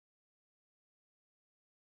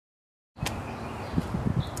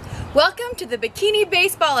Welcome to the Bikini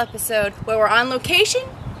baseball episode where we're on location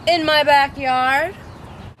in my backyard.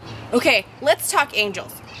 Okay, let's talk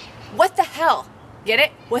Angels. What the hell? Get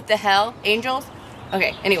it? What the hell? Angels?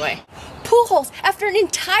 Okay, anyway. Pujols, after an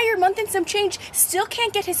entire month and some change, still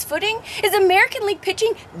can't get his footing? Is American League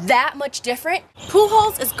pitching that much different?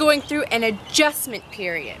 Pujols is going through an adjustment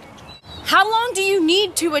period. How long do you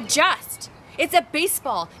need to adjust? It's a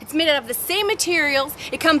baseball. It's made out of the same materials.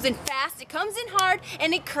 It comes in fast, it comes in hard,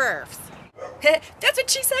 and it curves. That's what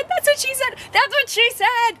she said, that's what she said, that's what she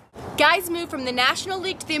said! Guys move from the National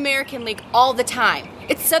League to the American League all the time.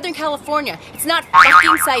 It's Southern California. It's not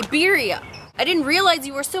fucking Siberia. I didn't realize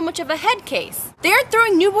you were so much of a head case. They aren't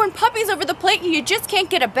throwing newborn puppies over the plate and you just can't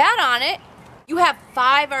get a bat on it. You have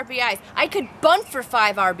 5 RBIs. I could bunt for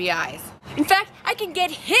 5 RBIs. In fact, I can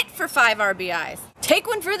get hit for 5 RBIs. Take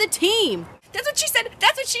one for the team. That's what she said,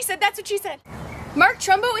 that's what she said, that's what she said. Mark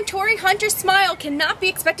Trumbo and Torrey Hunter-Smile cannot be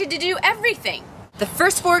expected to do everything. The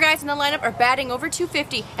first 4 guys in the lineup are batting over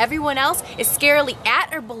 250. Everyone else is scarily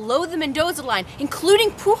at or below the Mendoza line,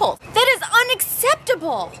 including Pujols. That is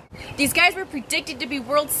unacceptable. These guys were predicted to be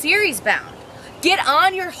World Series bound. Get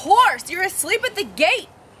on your horse, you're asleep at the gate.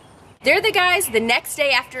 They're the guys the next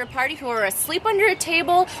day after a party who are asleep under a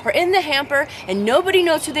table or in the hamper and nobody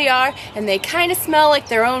knows who they are and they kind of smell like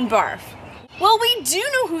their own barf. Well, we do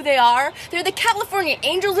know who they are. They're the California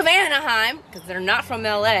Angels of Anaheim, because they're not from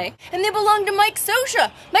LA, and they belong to Mike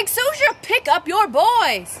Scioscia. Mike Scioscia, pick up your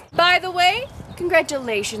boys. By the way,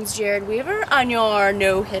 congratulations, Jared Weaver, on your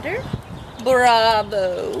no-hitter.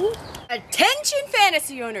 Bravo. Attention,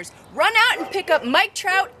 fantasy owners. Run out and pick up Mike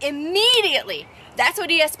Trout immediately. That's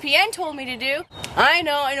what ESPN told me to do. I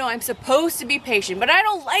know, I'm supposed to be patient, but I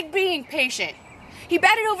don't like being patient. He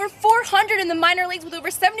batted over 400 in the minor leagues with over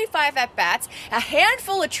 75 at-bats, a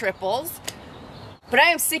handful of triples. But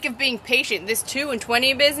I am sick of being patient. This 2 and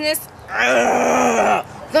 20 business. Ugh,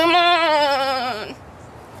 come on!